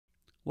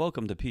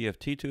Welcome to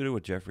PFT Tutor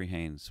with Jeffrey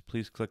Haynes.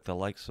 Please click the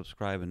like,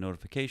 subscribe, and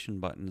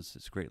notification buttons.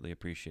 It's greatly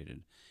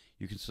appreciated.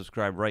 You can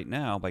subscribe right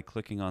now by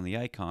clicking on the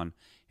icon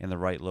in the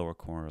right lower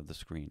corner of the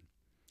screen.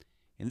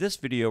 In this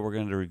video, we're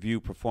going to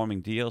review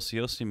performing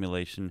DLCO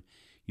simulation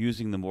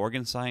using the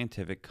Morgan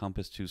Scientific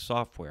ComPAS2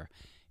 software,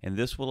 and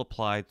this will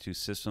apply to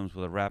systems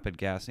with a rapid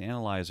gas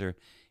analyzer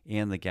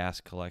and the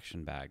gas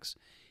collection bags.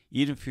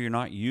 Even if you're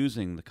not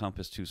using the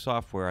ComPAS2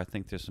 software, I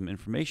think there's some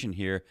information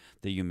here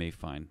that you may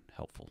find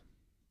helpful.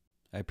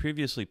 I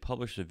previously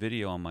published a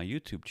video on my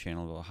YouTube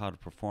channel about how to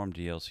perform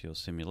DLCO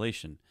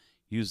simulation.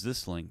 Use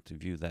this link to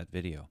view that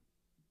video.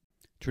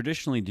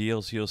 Traditionally,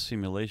 DLCO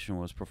simulation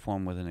was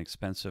performed with an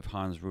expensive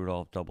Hans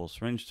Rudolph double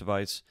syringe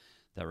device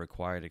that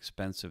required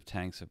expensive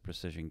tanks of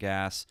precision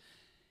gas.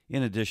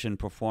 In addition,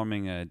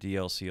 performing a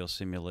DLCO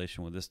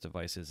simulation with this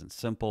device isn't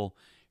simple.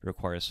 It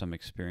requires some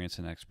experience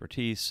and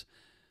expertise.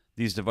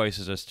 These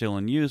devices are still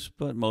in use,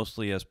 but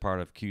mostly as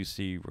part of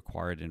QC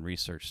required in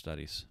research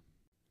studies.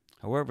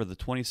 However, the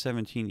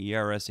 2017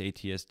 ERS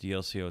ATS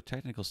DLCO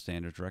technical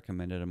standards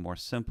recommended a more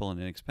simple and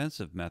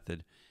inexpensive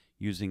method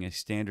using a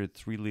standard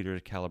 3-liter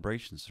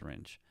calibration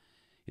syringe.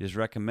 It is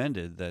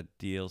recommended that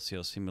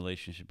DLCO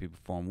simulation should be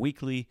performed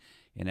weekly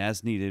and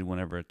as needed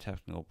whenever a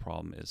technical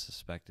problem is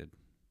suspected.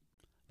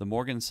 The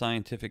Morgan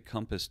Scientific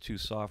ComPAS2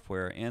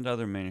 software and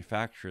other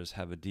manufacturers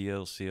have a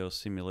DLCO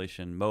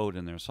simulation mode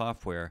in their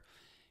software,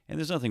 and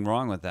there's nothing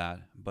wrong with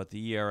that, but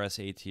the ERS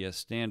ATS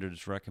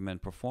standards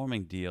recommend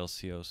performing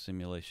DLCO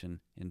simulation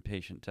in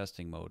patient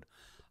testing mode.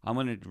 I'm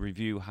going to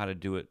review how to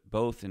do it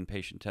both in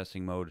patient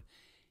testing mode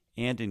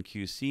and in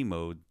QC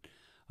mode.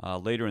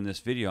 Later in this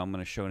video, I'm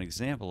going to show an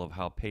example of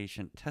how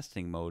patient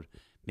testing mode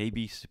may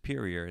be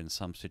superior in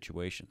some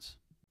situations.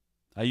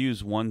 I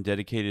use one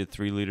dedicated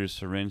 3-liter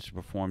syringe to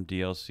perform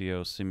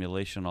DLCO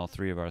simulation on all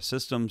three of our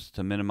systems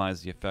to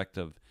minimize the effect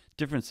of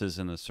differences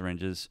in the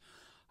syringes.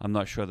 I'm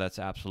not sure that's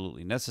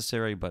absolutely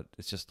necessary, but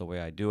it's just the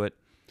way I do it.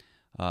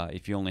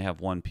 If you only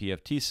have one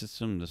PFT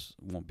system, this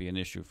won't be an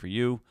issue for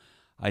you.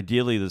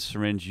 Ideally, the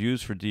syringe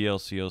used for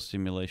DLCO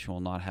simulation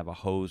will not have a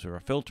hose or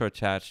a filter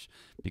attached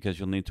because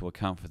you'll need to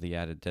account for the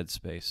added dead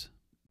space.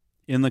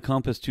 In the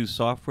ComPAS2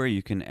 software,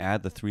 you can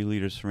add the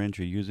 3-liter syringe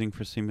you're using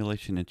for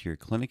simulation into your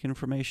clinic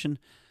information.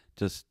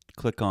 Just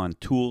click on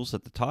Tools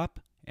at the top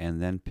and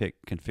then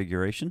pick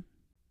Configuration.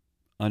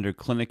 Under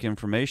Clinic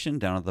Information,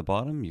 down at the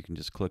bottom, you can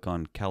just click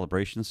on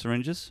Calibration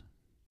Syringes.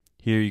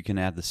 Here you can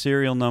add the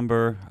serial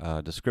number,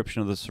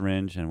 description of the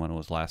syringe, and when it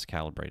was last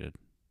calibrated.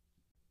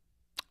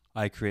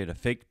 I create a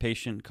fake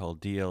patient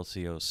called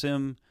DLCO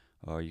Sim,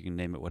 or you can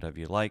name it whatever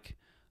you like.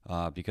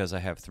 Because I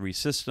have 3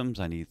 systems,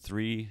 I need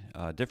 3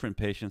 different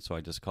patients, so I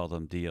just call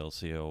them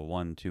DLCO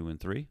 1, 2, and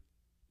 3.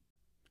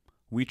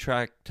 We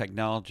track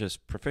technologist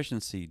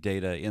proficiency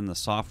data in the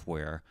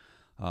software.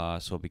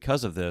 So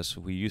because of this,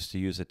 we used to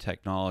use a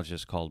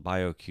technologist called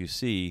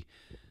BioQC.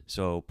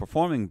 So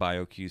performing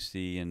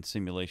BioQC in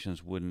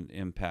simulations wouldn't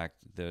impact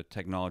the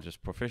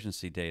technologist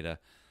proficiency data.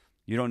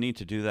 You don't need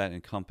to do that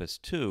in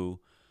ComPAS2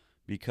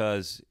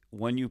 because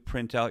when you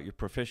print out your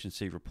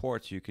proficiency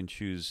reports, you can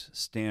choose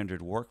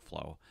standard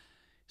workflow.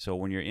 So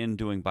when you're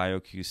doing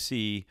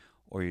BioQC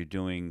or you're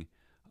doing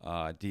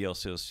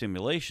DLCO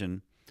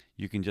simulation,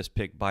 you can just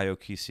pick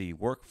BioQC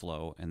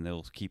workflow and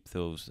they'll keep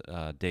those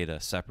data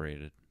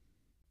separated.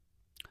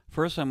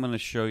 First, I'm going to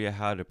show you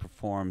how to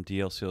perform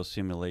DLCO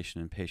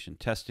simulation in patient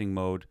testing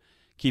mode,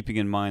 keeping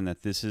in mind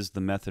that this is the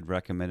method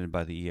recommended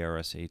by the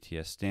ERS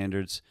ATS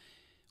standards.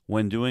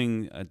 When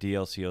doing a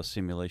DLCO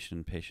simulation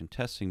in patient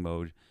testing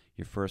mode,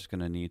 you're first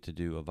going to need to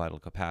do a vital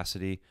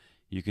capacity.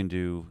 You can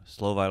do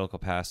slow vital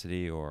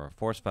capacity or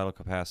forced vital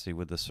capacity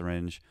with the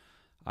syringe.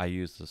 I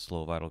use the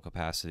slow vital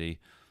capacity,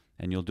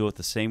 and you'll do it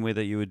the same way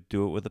that you would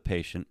do it with a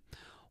patient.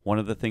 One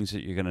of the things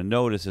that you're going to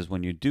notice is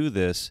when you do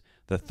this,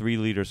 the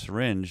 3-liter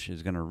syringe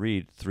is going to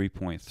read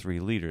 3.3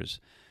 liters,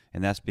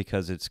 and that's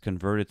because it's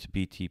converted to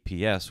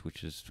BTPS,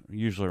 which is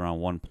usually around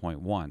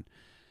 1.1.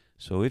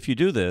 So if you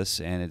do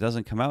this and it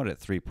doesn't come out at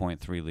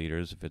 3.3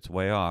 liters, if it's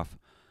way off,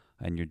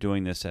 and you're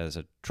doing this as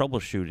a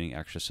troubleshooting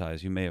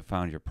exercise, you may have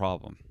found your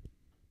problem.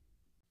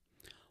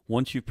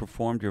 Once you've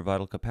performed your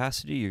vital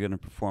capacity, you're going to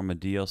perform a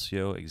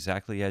DLCO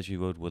exactly as you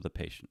would with a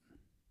patient.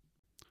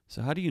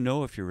 So how do you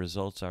know if your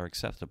results are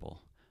acceptable?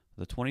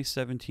 The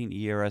 2017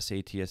 ERS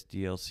ATS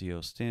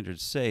DLCO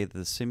standards say that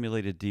the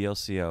simulated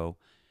DLCO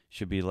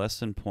should be less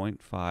than 0.5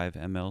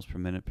 mL per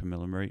minute per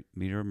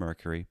millimeter of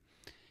mercury,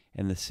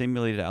 and the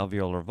simulated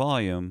alveolar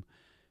volume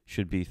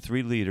should be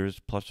 3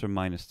 liters plus or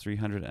minus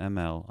 300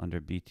 ml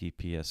under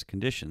BTPS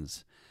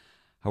conditions.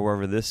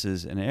 However, this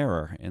is an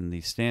error in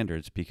these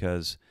standards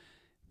because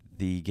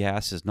the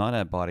gas is not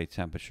at body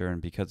temperature,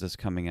 and because it's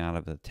coming out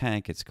of the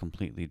tank, it's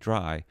completely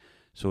dry.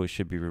 So it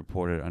should be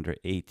reported under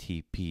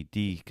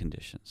ATPD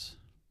conditions.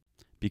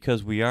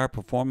 Because we are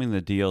performing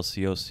the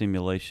DLCO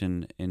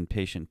simulation in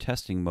patient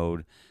testing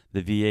mode,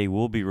 the VA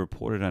will be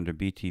reported under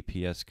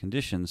BTPS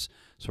conditions,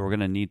 so we're going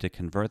to need to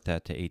convert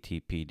that to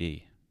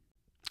ATPD.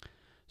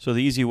 So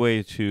the easy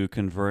way to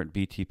convert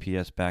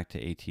BTPS back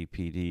to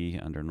ATPD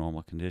under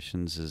normal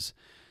conditions is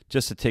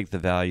just to take the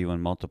value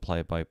and multiply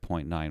it by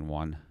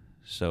 0.91.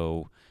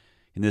 So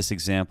in this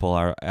example,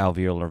 our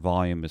alveolar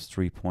volume is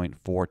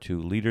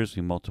 3.42 liters.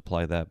 We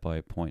multiply that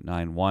by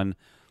 0.91.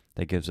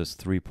 That gives us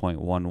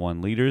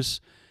 3.11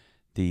 liters.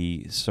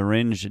 The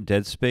syringe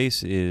dead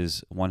space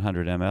is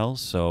 100 ml.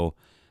 So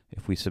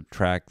if we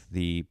subtract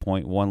the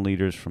 0.1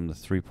 liters from the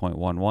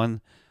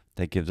 3.11,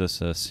 that gives us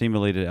a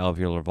simulated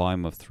alveolar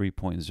volume of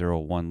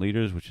 3.01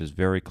 liters, which is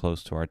very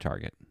close to our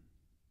target.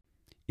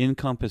 In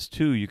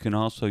ComPAS2, you can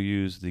also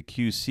use the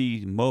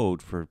QC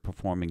mode for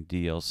performing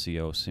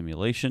DLCO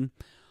simulation.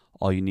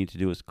 All you need to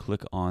do is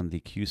click on the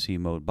QC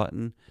mode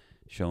button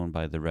shown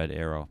by the red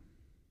arrow.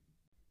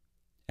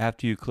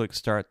 After you click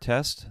Start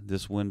Test,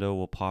 this window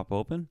will pop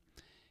open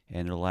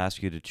and it'll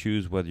ask you to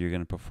choose whether you're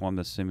going to perform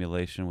the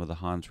simulation with a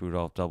Hans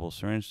Rudolph double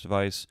syringe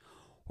device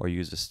or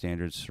use a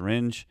standard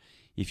syringe.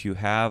 If you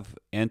have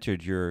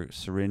entered your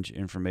syringe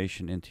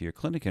information into your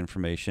clinic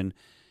information,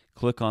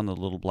 click on the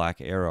little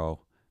black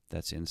arrow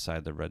that's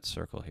inside the red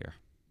circle here.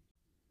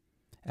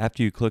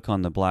 After you click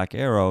on the black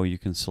arrow, you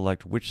can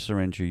select which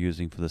syringe you're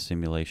using for the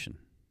simulation.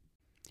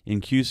 In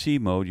QC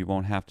mode, you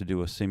won't have to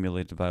do a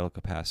simulated vital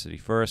capacity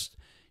first.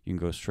 You can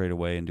go straight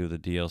away and do the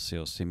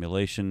DLCO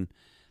simulation.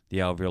 The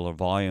alveolar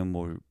volume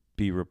will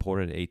be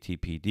reported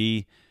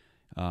ATPD.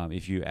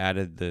 If you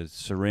added the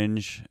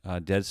syringe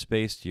dead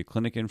space to your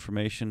clinic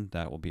information,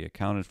 that will be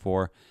accounted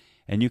for.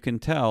 And you can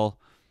tell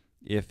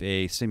if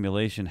a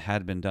simulation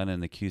had been done in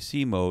the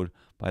QC mode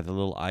by the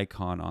little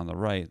icon on the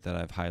right that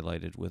I've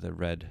highlighted with a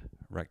red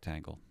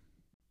rectangle.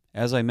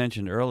 As I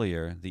mentioned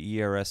earlier, the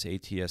ERS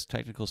ATS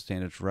technical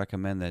standards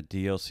recommend that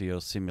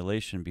DLCO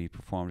simulation be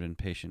performed in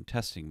patient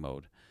testing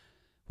mode.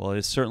 Well,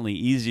 it's certainly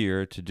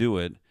easier to do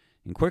it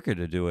and quicker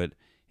to do it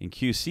in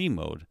QC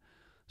mode.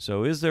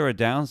 So is there a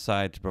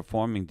downside to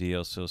performing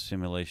DLCO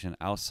simulation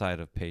outside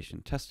of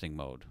patient testing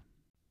mode?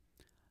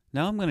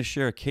 Now I'm going to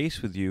share a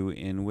case with you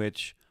in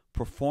which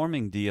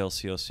performing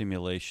DLCO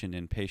simulation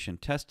in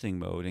patient testing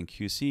mode and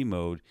QC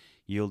mode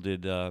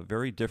yielded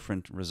very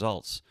different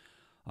results.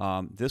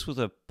 This was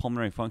a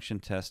pulmonary function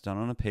test done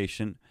on a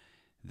patient.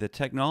 The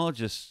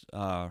technologists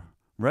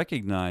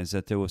recognized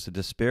that there was a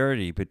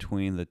disparity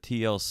between the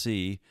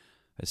TLC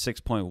at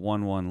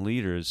 6.11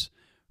 liters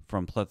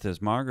from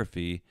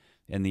plethysmography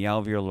and the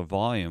alveolar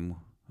volume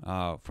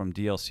from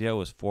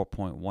DLCO is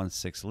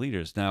 4.16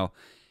 liters. Now,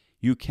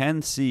 you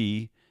can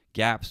see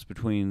gaps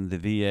between the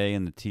VA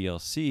and the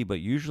TLC, but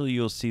usually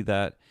you'll see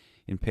that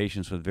in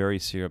patients with very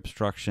severe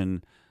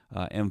obstruction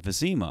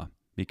emphysema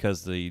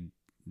because the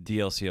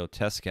DLCO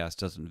test gas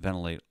doesn't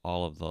ventilate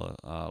all of the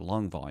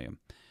lung volume.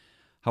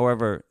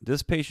 However,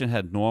 this patient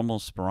had normal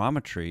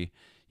spirometry.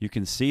 You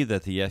can see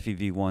that the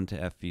FEV1 to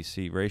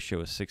FVC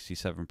ratio is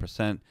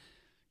 67%.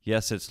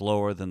 Yes, it's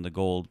lower than the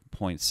gold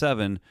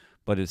 0.7,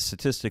 but it's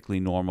statistically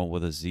normal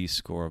with a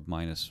z-score of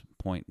minus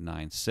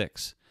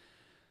 0.96.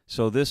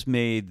 So this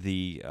made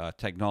the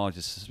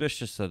technologist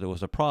suspicious that there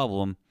was a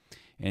problem,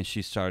 and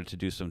she started to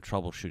do some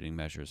troubleshooting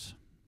measures.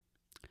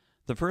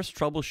 The first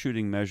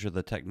troubleshooting measure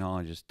the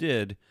technologist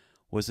did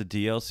was a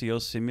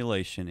DLCO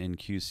simulation in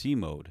QC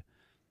mode.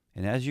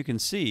 And as you can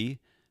see,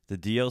 the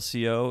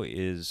DLCO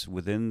is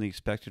within the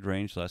expected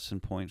range, less than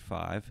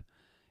 0.5,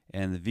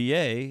 and the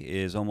VA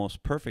is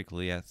almost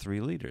perfectly at 3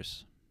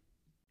 liters.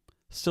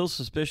 Still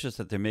suspicious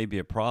that there may be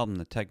a problem,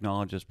 the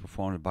technologist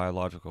performed a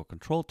biological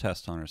control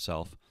test on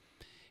herself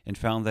and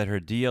found that her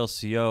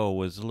DLCO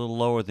was a little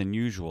lower than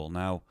usual.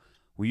 Now,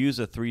 we use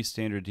a 3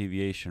 standard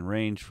deviation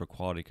range for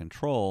quality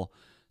control,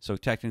 so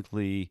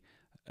technically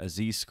a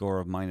z-score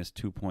of minus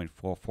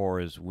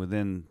 2.44 is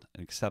within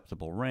an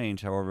acceptable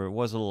range. However, it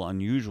was a little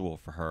unusual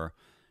for her.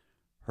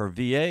 Her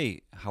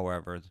VA,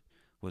 however,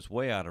 was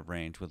way out of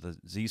range with a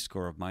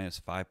z-score of minus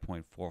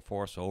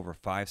 5.44, so over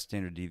 5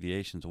 standard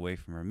deviations away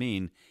from her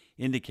mean,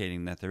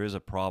 indicating that there is a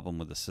problem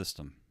with the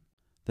system.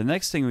 The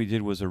next thing we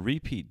did was a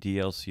repeat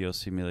DLCO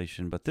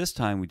simulation, but this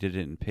time we did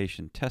it in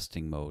patient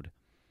testing mode.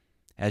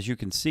 As you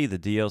can see, the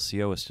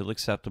DLCO is still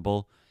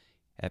acceptable.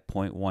 At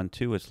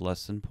 0.12, it's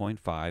less than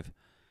 0.5,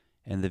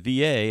 and the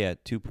VA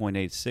at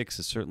 2.86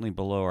 is certainly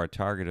below our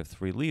target of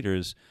 3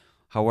 liters.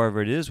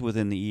 However, it is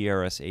within the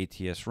ERS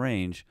ATS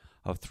range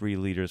of 3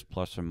 liters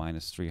plus or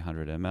minus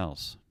 300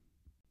 mLs.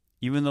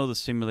 Even though the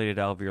simulated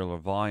alveolar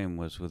volume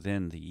was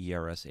within the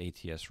ERS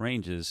ATS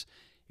ranges,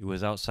 it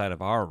was outside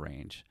of our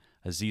range.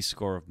 A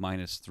z-score of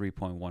minus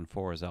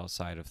 3.14 is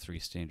outside of 3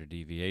 standard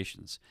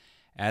deviations.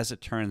 As it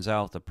turns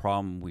out, the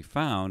problem we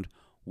found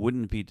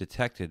wouldn't be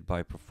detected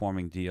by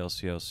performing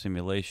DLCO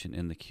simulation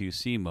in the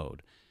QC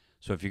mode.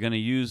 So if you're going to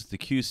use the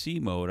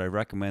QC mode, I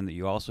recommend that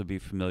you also be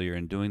familiar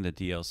in doing the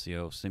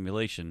DLCO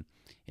simulation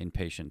in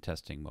patient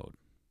testing mode.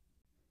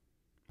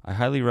 I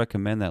highly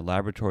recommend that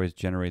laboratories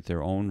generate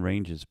their own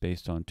ranges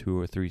based on 2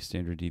 or 3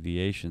 standard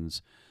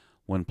deviations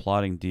when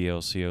plotting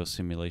DLCO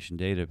simulation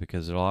data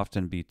because it'll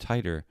often be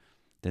tighter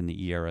than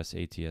the ERS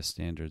ATS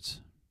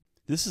standards.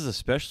 This is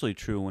especially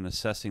true when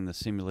assessing the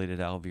simulated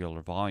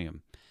alveolar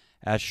volume.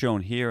 As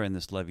shown here in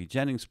this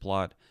Levy-Jennings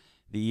plot,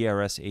 the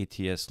ERS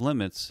ATS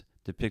limits,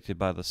 depicted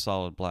by the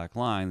solid black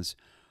lines,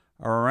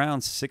 are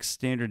around 6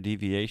 standard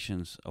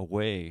deviations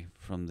away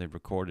from the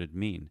recorded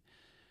mean.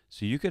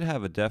 So you could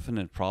have a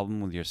definite problem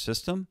with your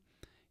system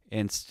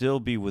and still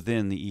be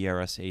within the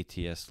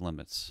ERS-ATS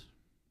limits.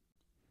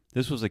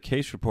 This was a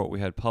case report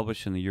we had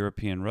published in the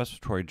European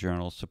Respiratory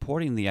Journal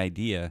supporting the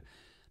idea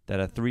that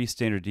a 3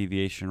 standard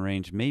deviation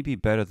range may be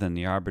better than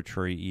the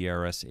arbitrary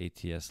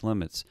ERS-ATS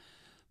limits.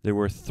 There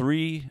were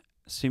 3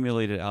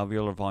 simulated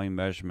alveolar volume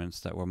measurements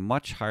that were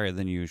much higher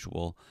than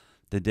usual.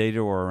 The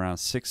data were around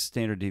 6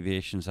 standard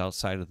deviations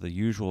outside of the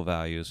usual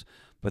values,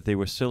 but they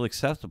were still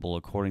acceptable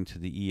according to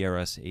the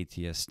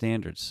ERS-ATS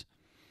standards.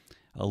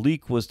 A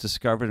leak was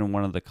discovered in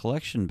one of the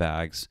collection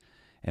bags,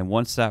 and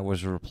once that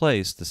was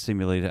replaced, the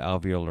simulated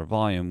alveolar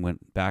volume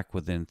went back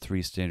within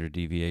 3 standard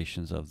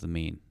deviations of the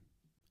mean.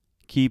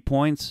 Key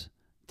points: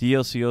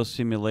 DLCO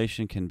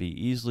simulation can be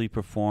easily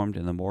performed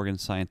in the Morgan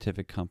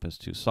Scientific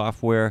ComPAS2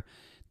 software.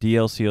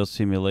 DLCO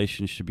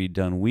simulation should be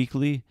done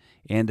weekly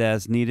and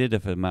as needed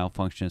if a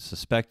malfunction is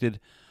suspected.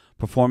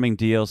 Performing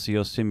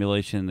DLCO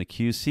simulation in the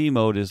QC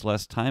mode is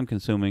less time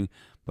consuming,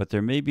 but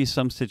there may be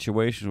some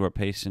situations where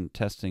patient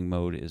testing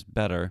mode is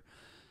better.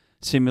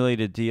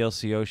 Simulated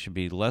DLCO should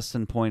be less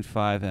than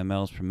 0.5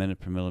 mL per minute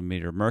per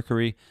millimeter of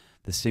mercury.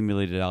 The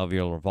simulated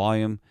alveolar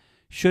volume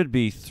should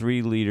be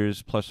 3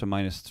 liters plus or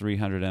minus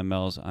 300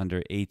 mL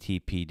under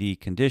ATPD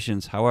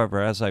conditions.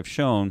 However, as I've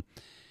shown,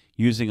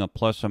 using a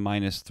plus or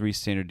minus 3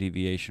 standard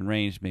deviation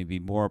range may be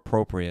more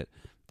appropriate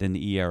than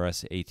the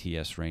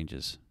ERS-ATS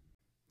ranges.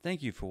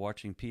 Thank you for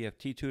watching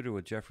PFT Tutor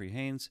with Jeffrey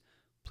Haynes.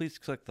 Please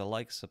click the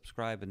like,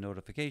 subscribe, and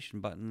notification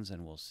buttons,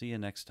 and we'll see you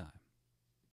next time.